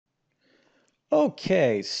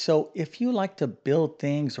Okay, so if you like to build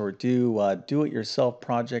things or do do-it-yourself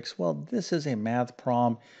projects, well, this is a math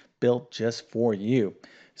problem built just for you.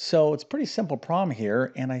 So it's a pretty simple problem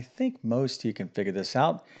here, and I think most of you can figure this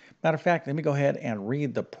out. Matter of fact, let me go ahead and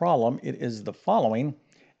read the problem. It is the following.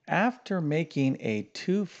 After making a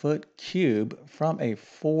 2-foot cube from a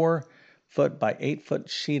 4-foot by 8-foot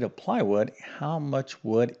sheet of plywood, how much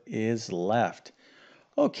wood is left?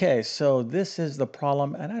 Okay, so this is the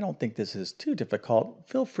problem, and I don't think this is too difficult.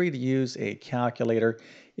 Feel free to use a calculator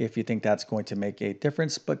if you think that's going to make a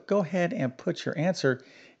difference, but go ahead and put your answer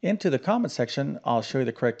into the comment section. I'll show you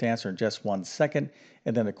the correct answer in just 1 second,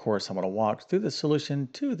 and then of course I'm going to walk through the solution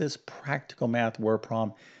to this practical math word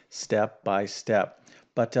problem step by step.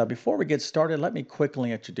 But before we get started, let me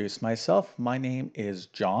quickly introduce myself. My name is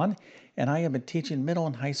John, and I have been teaching middle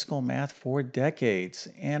and high school math for decades.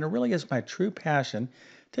 And it really is my true passion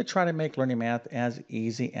to try to make learning math as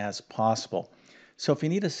easy as possible. So if you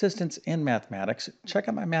need assistance in mathematics, check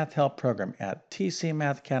out my math help program at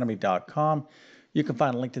tcmathacademy.com. You can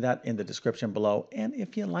find a link to that in the description below. And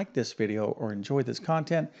if you like this video or enjoy this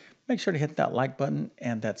content, make sure to hit that like button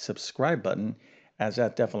and that subscribe button, as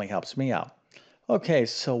that definitely helps me out. Okay,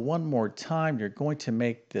 so one more time, you're going to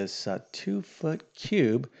make this 2-foot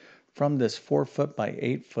cube from this 4-foot by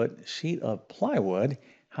 8-foot sheet of plywood.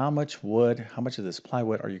 How much wood, how much of this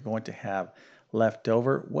plywood are you going to have left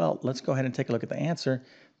over? Well, let's go ahead and take a look at the answer.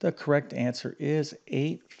 The correct answer is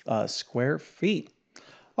 8 square feet.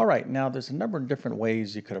 All right, now there's a number of different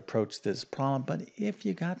ways you could approach this problem, but if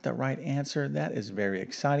you got the right answer, that is very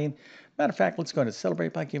exciting. Matter of fact, let's go ahead and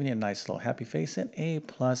celebrate by giving you a nice little happy face and A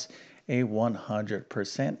plus, a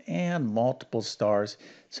 100%, and multiple stars,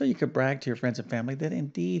 so you could brag to your friends and family that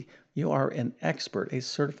indeed you are an expert, a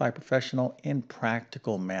certified professional in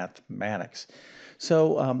practical mathematics.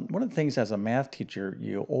 So one of the things as a math teacher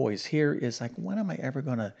you always hear is like, when am I ever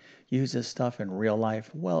going to use this stuff in real life?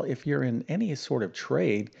 Well, if you're in any sort of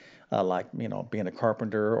trade, like being a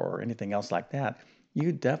carpenter or anything else like that,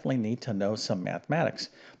 you definitely need to know some mathematics.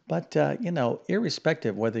 But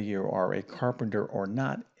irrespective whether you are a carpenter or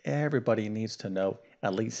not, everybody needs to know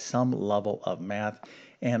at least some level of math.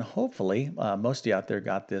 And hopefully, most of you out there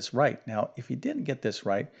got this right. Now, if you didn't get this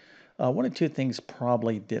right, one or two things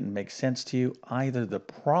probably didn't make sense to you. Either the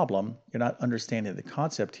problem, you're not understanding the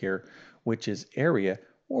concept here, which is area,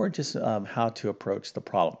 or just how to approach the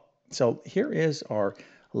problem. So here is our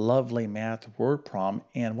lovely math word problem.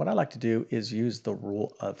 And what I like to do is use the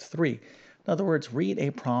rule of three. In other words, read a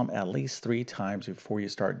problem at least 3 times before you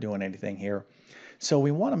start doing anything here. So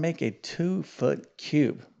we want to make a 2-foot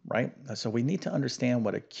cube, right? So we need to understand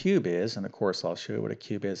what a cube is. And of course, I'll show you what a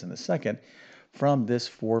cube is in a second from this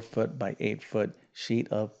 4-foot by 8-foot sheet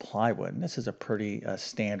of plywood. And this is a pretty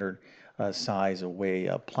standard size of way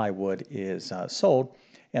plywood is sold.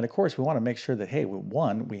 And of course, we want to make sure that, hey,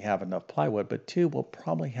 one, we have enough plywood, but two, we'll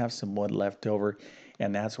probably have some wood left over,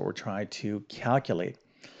 and that's what we're trying to calculate.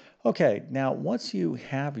 Okay, now once you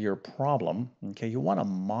have your problem, okay, you want to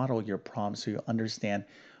model your problem so you understand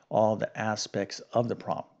all the aspects of the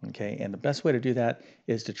problem, okay? And the best way to do that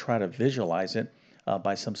is to try to visualize it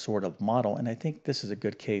by some sort of model. And I think this is a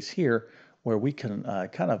good case here where we can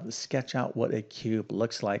kind of sketch out what a cube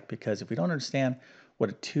looks like, because if we don't understand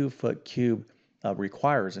what a 2-foot cube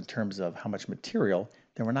requires in terms of how much material,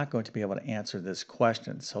 then we're not going to be able to answer this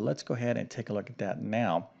question. So let's go ahead and take a look at that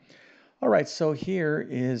now. All right, so here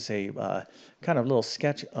is a kind of little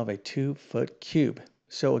sketch of a 2-foot cube.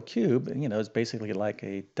 So a cube, is basically like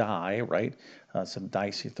a die, right? Some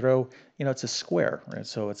dice you throw. It's a square, right?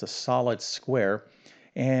 So it's a solid square,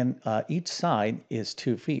 and each side is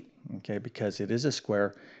 2 feet, okay? Because it is a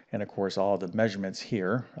square, and of course all the measurements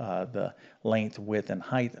here, the length, width, and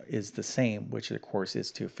height is the same, which of course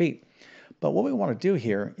is 2 feet. But what we want to do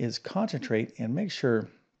here is concentrate and make sure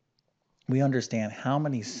we understand how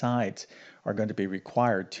many sides are going to be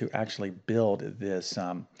required to actually build this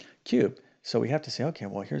cube. So we have to say, okay,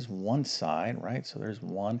 well, here's one side, right? So there's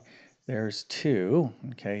one, there's two,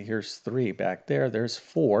 okay, here's three back there, there's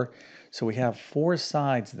four. So we have 4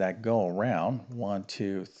 sides that go around, 1,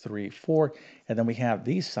 2, 3, 4, and then we have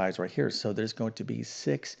these sides right here. So there's going to be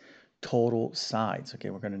 6 total sides.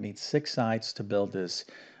 Okay, we're going to need 6 sides to build this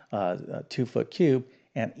 2-foot cube,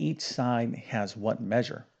 and each side has what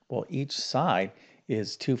measure? Well, each side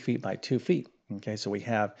is 2 feet by 2 feet. Okay, so we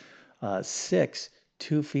have 6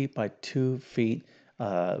 2 feet by 2 feet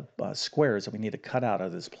squares that we need to cut out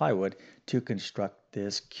of this plywood to construct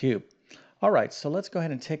this cube. All right, so let's go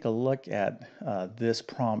ahead and take a look at this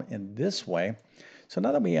problem in this way. So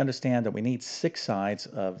now that we understand that we need 6 sides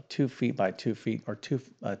of 2 feet by 2 feet, or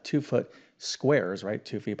 2 foot squares, right?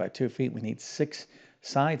 2 feet by 2 feet. We need 6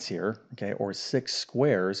 sides here, okay, or 6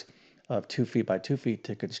 squares of 2 feet by 2 feet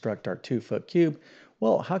to construct our 2-foot cube.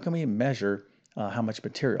 Well, how can we measure how much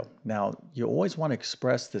material? Now, you always want to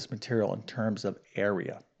express this material in terms of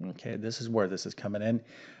area. Okay, this is where this is coming in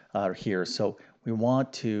here. So we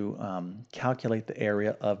want to calculate the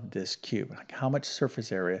area of this cube. How much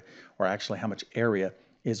surface area, or actually how much area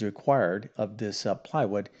is required of this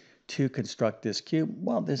plywood to construct this cube?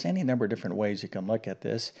 Well, there's any number of different ways you can look at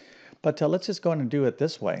this, but let's just go ahead and do it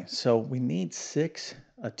this way. So we need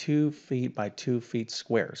 2 feet by 2 feet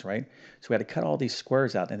squares, right? So we had to cut all these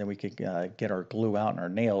squares out, and then we could get our glue out and our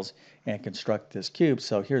nails and construct this cube.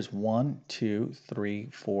 So here's 1, 2, 3,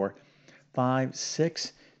 4, 5,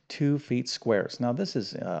 6 2 feet squares. Now this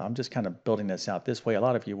is, I'm just kind of building this out this way. A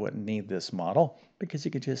lot of you wouldn't need this model because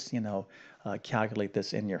you could just, calculate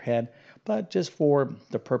this in your head. But just for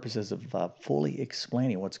the purposes of fully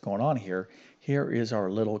explaining what's going on here, here is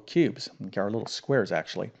our little cubes, okay, our little squares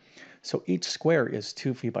actually. So each square is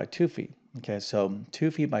 2 feet by 2 feet. Okay, so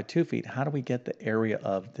 2 feet by 2 feet, how do we get the area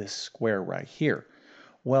of this square right here?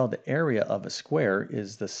 Well, the area of a square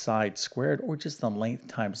is the side squared, or just the length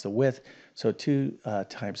times the width. So 2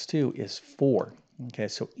 times 2 is 4. Okay,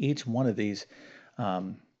 so each one of these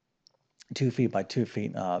 2 feet by 2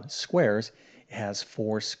 feet squares has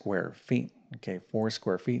 4 square feet. Okay, 4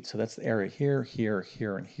 square feet. So that's the area here, here,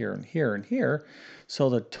 here, and here, and here, and here. So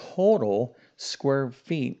the total square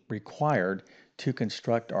feet required to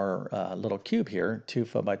construct our little cube here, 2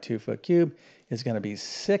 foot by 2 foot cube, is going to be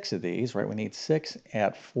 6 of these, right? We need 6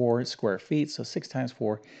 at 4 square feet. So 6 times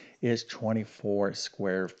 4 is 24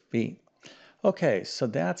 square feet. Okay, so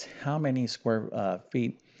that's how many square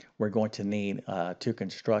feet we're going to need to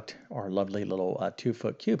construct our lovely little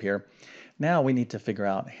 2-foot cube here. Now we need to figure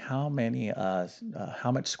out how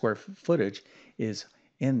much square footage is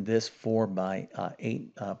in this 4 by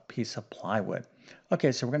 8 piece of plywood.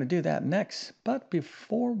 Okay, so we're going to do that next. But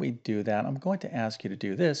before we do that, I'm going to ask you to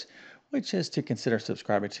do this, which is to consider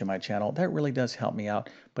subscribing to my channel. That really does help me out,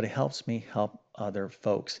 but it helps me help other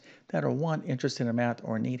folks that are interested in math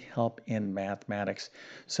or need help in mathematics.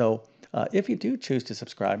 So if you do choose to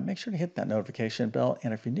subscribe, make sure to hit that notification bell.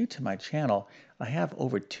 And if you're new to my channel, I have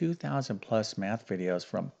over 2,000 plus math videos,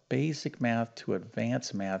 from basic math to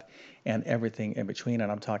advanced math and everything in between.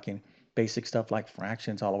 And I'm talking basic stuff like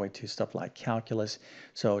fractions all the way to stuff like calculus,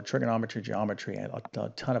 so trigonometry, geometry, and a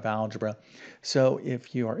ton of algebra. So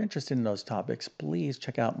if you are interested in those topics, please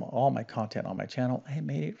check out all my content on my channel. I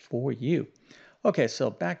made it for you. Okay, so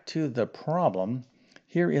back to the problem.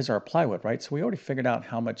 Here is our plywood, right? So we already figured out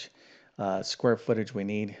how much square footage we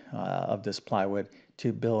need of this plywood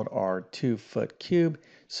to build our 2-foot cube.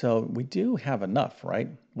 So we do have enough, right?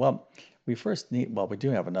 Well, we do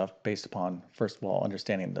have enough based upon, first of all,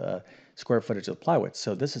 understanding the square footage of the plywood.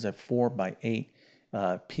 So this is a 4 by 8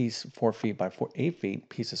 piece, 4 feet by 8 feet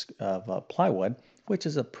piece of plywood, which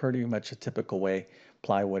is pretty much a typical way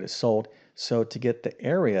plywood is sold. So to get the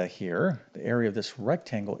area here, the area of this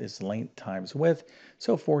rectangle is length times width.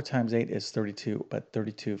 So 4 times 8 is 32, but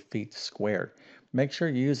 32 feet squared. Make sure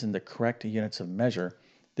you're using the correct units of measure.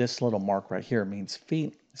 This little mark right here means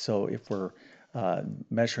feet. So if we're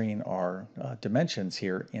measuring our dimensions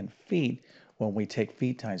here in feet, when we take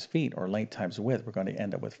feet times feet, or length times width, we're going to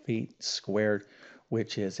end up with feet squared,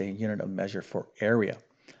 which is a unit of measure for area.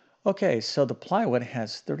 Okay, so the plywood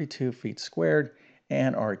has 32 feet squared,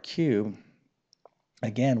 and our cube,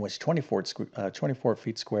 again, was 24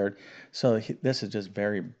 feet squared. So this is just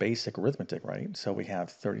very basic arithmetic, right? So we have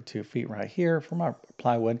 32 feet right here from our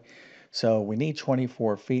plywood. So we need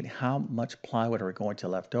 24 feet. How much plywood are we going to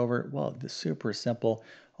left over? Well, it's super simple.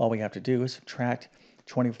 All we have to do is subtract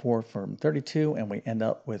 24 from 32, and we end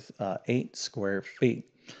up with 8 square feet.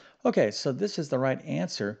 Okay, so this is the right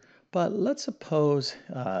answer. But let's suppose,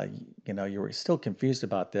 you were still confused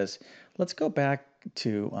about this. Let's go back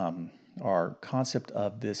to our concept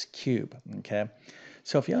of this cube, okay?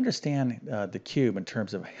 So if you understand the cube in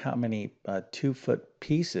terms of how many 2-foot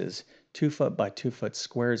pieces, 2-foot by 2-foot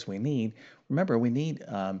squares we need, remember we need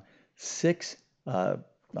 6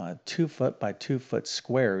 2-foot by 2-foot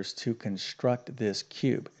squares to construct this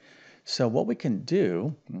cube. So what we can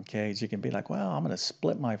do, okay, is you can be like, well, I'm going to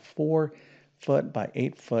split my 4-foot by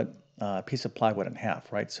 8-foot piece of plywood in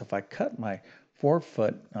half, right? So if I cut my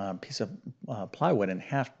 4-foot piece of plywood in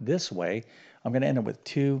half this way, I'm going to end up with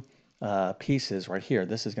 2 pieces right here.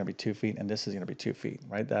 This is going to be 2 feet, and this is going to be 2 feet,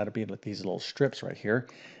 right? That'll be like these little strips right here.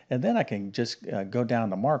 And then I can just go down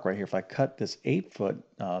the mark right here. If I cut this 8-foot,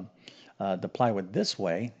 the plywood this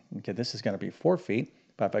way, okay, this is going to be 4 feet.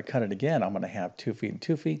 But if I cut it again, I'm going to have 2 feet and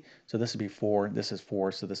 2 feet. So this would be 4, this is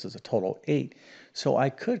 4, so this is a total 8. So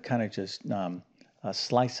I could kind of just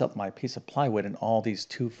slice up my piece of plywood in all these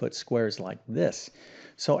 2-foot squares like this.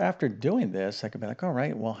 So after doing this, I could be like, all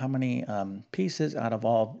right, well, how many pieces out of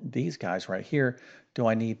all these guys right here do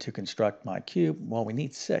I need to construct my cube? Well, we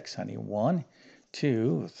need 6. I need 1,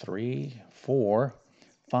 2, 3, 4,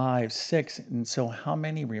 5, 6. And so how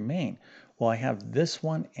many remain? Well, I have this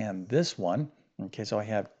one and this one. Okay, so I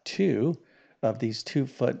have 2 of these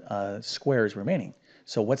 2-foot squares remaining.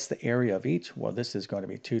 So what's the area of each? Well, this is going to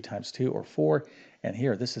be 2 times 2 or 4. And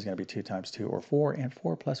here, this is going to be 2 times 2 or 4. And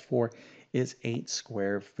 4 plus 4 is 8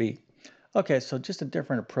 square feet. Okay, so just a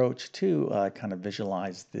different approach to kind of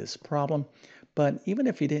visualize this problem. But even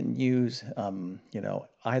if you didn't use,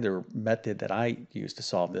 either method that I used to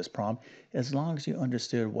solve this problem, as long as you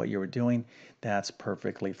understood what you were doing, that's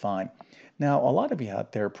perfectly fine. Now, a lot of you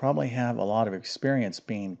out there probably have a lot of experience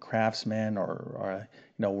being craftsmen or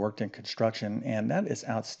worked in construction, and that is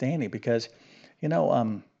outstanding because, you know,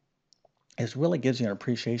 um, it really gives you an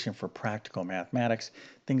appreciation for practical mathematics,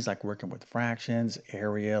 things like working with fractions,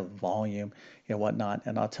 area, volume, whatnot.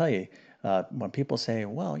 And I'll tell you, when people say,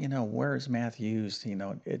 well, where is math used?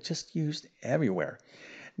 It's just used everywhere.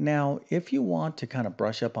 Now, if you want to kind of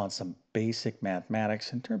brush up on some basic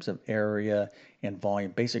mathematics in terms of area and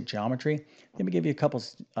volume, basic geometry, let me give you a couple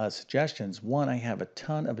suggestions. One, I have a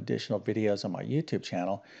ton of additional videos on my YouTube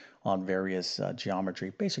channel on various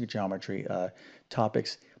basic geometry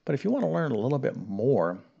topics. But if you want to learn a little bit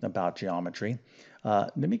more about geometry,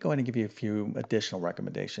 let me go ahead and give you a few additional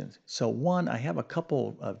recommendations. So one, I have a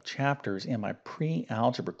couple of chapters in my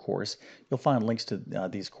pre-algebra course. You'll find links to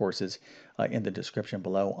these courses in the description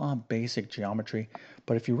below on basic geometry.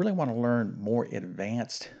 But if you really want to learn more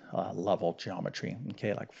advanced level geometry,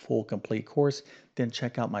 okay, like full complete course, then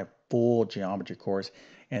check out my full geometry course.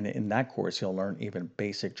 And in that course, you'll learn even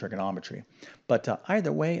basic trigonometry. But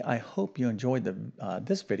either way, I hope you enjoyed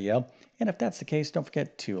this video. And if that's the case, don't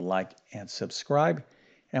forget to like and subscribe.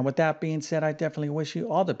 And with that being said, I definitely wish you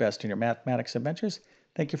all the best in your mathematics adventures.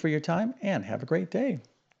 Thank you for your time and have a great day.